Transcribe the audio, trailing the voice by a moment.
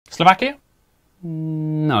Slovakia?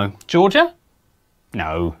 No. Georgia?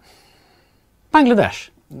 No. Bangladesh?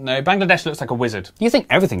 No, Bangladesh looks like a wizard. You think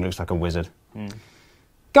everything looks like a wizard.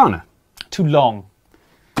 Ghana? Too long.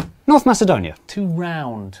 North Macedonia? Too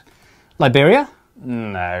round. Liberia?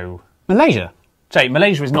 No. Malaysia? Jay,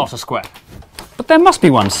 Malaysia is not a square. But there must be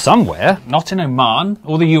one somewhere. Not in Oman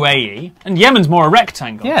or the UAE. And Yemen's more a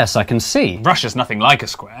rectangle. Yes, I can see. Russia's nothing like a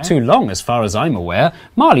square. Too long, as far as I'm aware.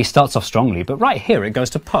 Mali starts off strongly, but right here it goes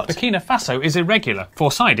to pot. Burkina Faso is irregular.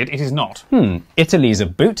 Four-sided, it is not. Italy's a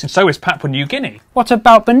boot. And so is Papua New Guinea. What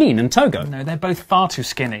about Benin and Togo? No, they're both far too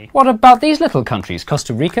skinny. What about these little countries?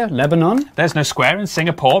 Costa Rica, Lebanon? There's no square in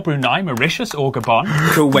Singapore, Brunei, Mauritius or Gabon.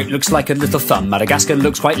 Kuwait looks like a little thumb, Madagascar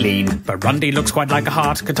looks quite lean. Burundi looks quite like a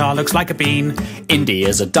heart, Qatar looks like a bean.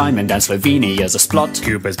 India's a diamond and Slovenia's a splot.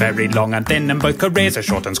 Cuba's very long and thin and both Koreas are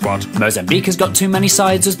short and squat. Mozambique has got too many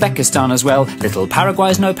sides, Uzbekistan as well. Little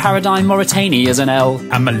Paraguay's no paradigm, Mauritania's an L.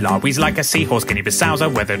 And Malawi's like a seahorse, Guinea-Bissau's a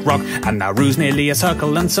weathered rock. And Nauru's nearly a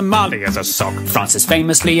circle and Somalia's a sock. France is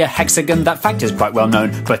famously a hexagon, that fact is quite well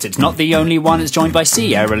known. But it's not the only one, it's joined by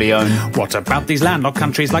Sierra Leone. What about these landlocked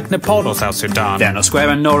countries like Nepal or South Sudan? They're not square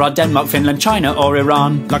and nor are Denmark, Finland, China or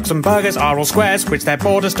Iran. Luxembourgers are all squares, which their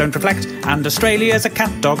borders don't reflect. And Australia's a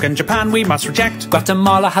cat dog and Japan we must reject.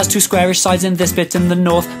 Guatemala has two squarish sides in this bit in the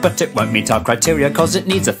north, but it won't meet our criteria cause it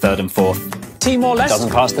needs a third and fourth. Timor-Leste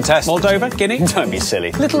Doesn't pass the test. Moldova, Guinea. Don't be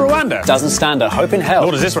silly. Little Rwanda. Doesn't stand a hope in hell.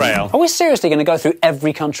 Nor does Israel. Are we seriously going to go through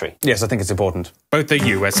every country? Yes, I think it's important. Both the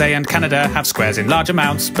USA and Canada have squares in large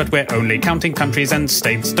amounts, but we're only counting countries and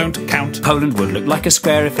states don't count. Poland would look like a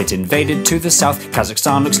square if it invaded to the south.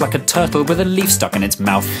 Kazakhstan looks like a turtle with a leaf stuck in its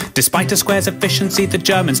mouth. Despite a square's efficiency, the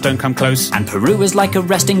Germans don't come close. And Peru is like a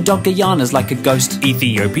resting dog, Guyana's like a ghost.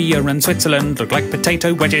 Ethiopia and Switzerland look like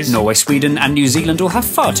potato wedges. Norway, Sweden and New Zealand all have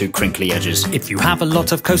far too crinkly edges. If you have a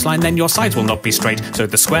lot of coastline, then your sides will not be straight, so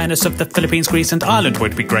the squareness of the Philippines, Greece and Ireland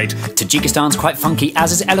would be great. Tajikistan's quite funky,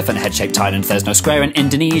 as is elephant head-shaped Thailand. There's no square in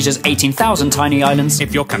Indonesia's 18,000 tiny islands.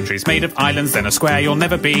 If your country's made of islands, then a square you'll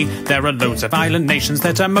never be. There are loads of island nations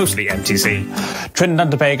that are mostly MTC. Trinidad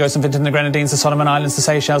and Tobago, St. Vincent and the Grenadines, the Solomon Islands, the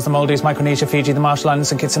Seychelles, the Maldives, Micronesia, Fiji, the Marshall Islands,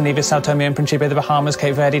 St. Kitts and Nevis, Sao Tome and Principe, the Bahamas,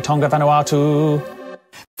 Cape Verde, Tonga, Vanuatu.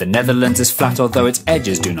 The Netherlands is flat although its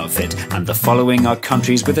edges do not fit, and the following are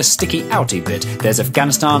countries with a sticky outy bit. There's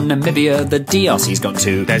Afghanistan, Namibia, the DRC's got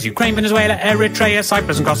two. There's Ukraine, Venezuela, Eritrea,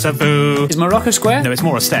 Cyprus and Kosovo. Is Morocco square? No, it's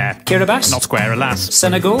more a stare. Kiribati? Not square, alas.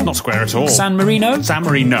 Senegal? Not square at all. San Marino? San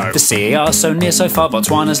Marino. The CAR so near so far,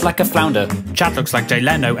 Botswana's like a flounder. Chad looks like Jay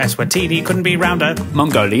Leno, Eswatini couldn't be rounder.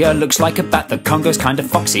 Mongolia looks like a bat, the Congo's kind of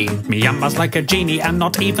foxy. Myanmar's like a genie and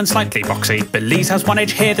not even slightly boxy. Belize has one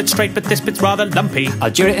edge here that's straight, but this bit's rather lumpy.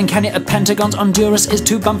 Algeria and Kenya are pentagons, Honduras is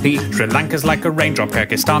too bumpy. Sri Lanka's like a raindrop,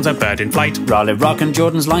 Kyrgyzstan's a bird in flight. While Iraq and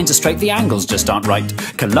Jordan's lines are straight, the angles just aren't right.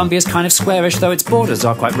 Colombia's kind of squarish, though its borders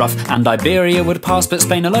are quite rough. And Iberia would pass, but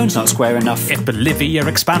Spain alone's not square enough. If Bolivia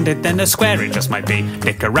expanded, then a square it just might be.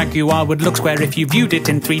 Nicaragua would look square if you viewed it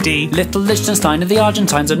in 3D. Little Liechtenstein and the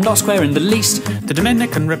Argentines are not square in the least. The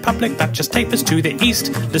Dominican Republic, that just tapers to the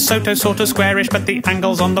east. Lesotho's sort of squarish, but the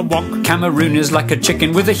angle's on the wonk. Cameroon is like a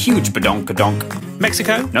chicken with a huge badonkadonk.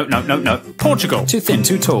 Mexico? No. Portugal? Too thin,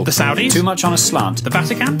 too tall. The Saudis? Too much on a slant. The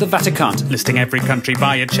Vatican? The Vatican. Listing every country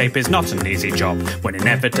by its shape is not an easy job, when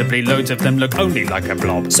inevitably loads of them look only like a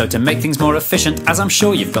blob. So to make things more efficient, as I'm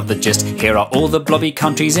sure you've got the gist, here are all the blobby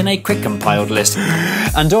countries in a quick compiled list.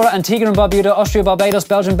 Andorra, Antigua and Barbuda, Austria, Barbados,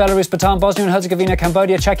 Belgium, Belarus, Bhutan, Bosnia and Herzegovina,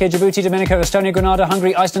 Cambodia, Czechia, Djibouti, Dominica, Estonia, Grenada,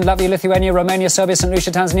 Hungary, Iceland, Latvia, Lithuania, Romania, Serbia, St.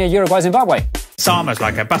 Lucia, Tanzania, Uruguay, Zimbabwe. Sama's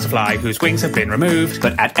like a butterfly whose wings have been removed.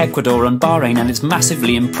 But at Ecuador and Bahrain, and it's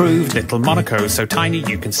massively improved. Little Monaco's so tiny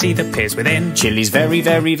you can see the piers within. Chile's very,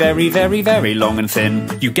 very, very, very, very long and thin.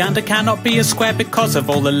 Uganda cannot be a square because of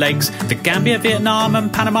all the legs. The Gambia, Vietnam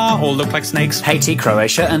and Panama all look like snakes. Haiti,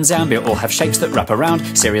 Croatia and Zambia all have shapes that wrap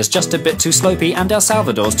around. Syria's just a bit too slopey and El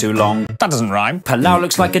Salvador's too long. That doesn't rhyme. Palau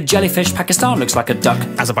looks like a jellyfish, Pakistan looks like a duck.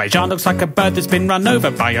 Azerbaijan looks like a bird that's been run over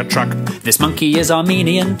by a truck. This monkey is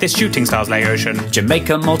Armenian. This shooting star's Laotian.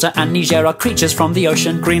 Jamaica, Malta and Niger are creatures from the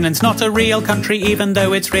ocean. Greenland's not a real country even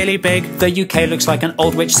though it's really big. The UK looks like an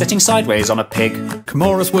old witch sitting sideways on a pig.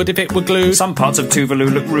 Comoros would if it were glued. Some parts of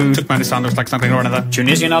Tuvalu look rude. Turkmenistan looks like something or another.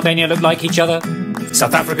 Tunisia and Albania look like each other.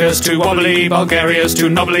 South Africa's too wobbly, Bulgaria's too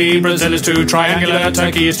knobbly, Brazil is too triangular,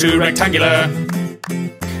 Turkey is too rectangular.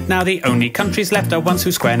 Now the only countries left are ones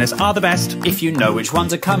whose squareness are the best. If you know which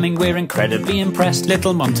ones are coming, we're incredibly impressed.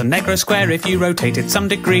 Little Montenegro square if you rotate it some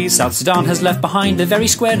degrees. South Sudan has left behind a very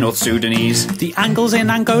square North Sudanese. The angles in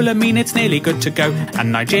Angola mean it's nearly good to go,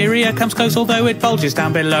 and Nigeria comes close although it bulges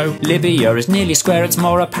down below. Libya is nearly square, it's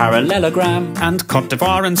more a parallelogram. And Cote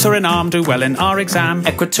d'Ivoire and Suriname do well in our exam.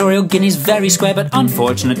 Equatorial Guinea's very square, but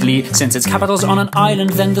unfortunately, since its capital's on an island,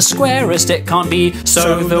 then the squarest it can't be.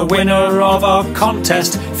 So the winner of our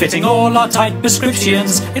contest, fitting all our tight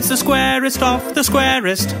prescriptions, it's the squarest of the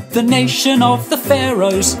squarest. The nation of the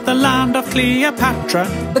pharaohs, the land of Cleopatra,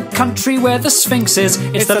 the country where the Sphinx is,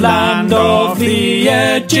 it's the land of the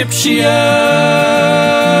Egyptians.